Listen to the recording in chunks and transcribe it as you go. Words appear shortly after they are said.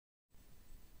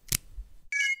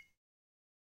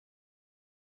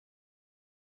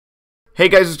Hey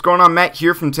guys, what's going on? Matt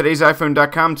here from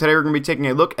today'siphone.com. Today we're going to be taking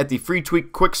a look at the free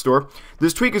tweak QuickStore.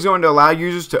 This tweak is going to allow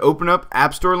users to open up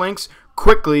App Store links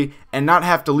quickly and not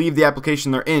have to leave the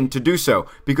application they're in to do so,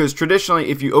 because traditionally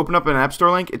if you open up an App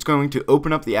Store link, it's going to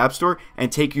open up the App Store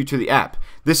and take you to the app.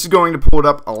 This is going to pull it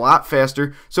up a lot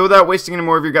faster. So without wasting any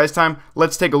more of your guys' time,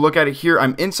 let's take a look at it here.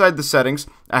 I'm inside the settings.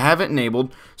 I have it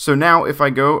enabled. So now if I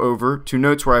go over to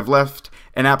notes where I've left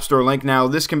an App Store link, now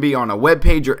this can be on a web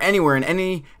page or anywhere in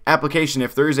any application.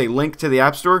 If there is a link to the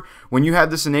App Store, when you have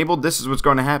this enabled, this is what's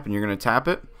going to happen. You're going to tap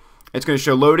it. It's going to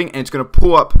show loading, and it's going to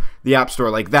pull up the App Store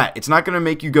like that. It's not going to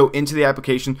make you go into the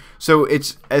application. So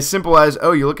it's as simple as,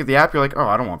 oh, you look at the app, you're like, oh,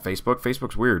 I don't want Facebook.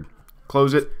 Facebook's weird.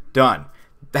 Close it. Done.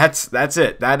 That's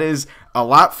it. That is a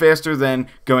lot faster than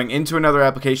going into another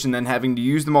application, then having to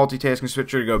use the multitasking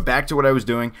switcher to go back to what I was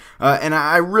doing. And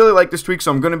I really like this tweak, so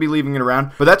I'm going to be leaving it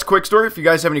around. But that's QuickStore. If you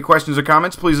guys have any questions or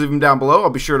comments, please leave them down below. I'll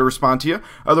be sure to respond to you.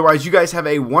 Otherwise, you guys have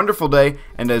a wonderful day,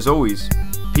 and as always,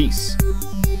 peace.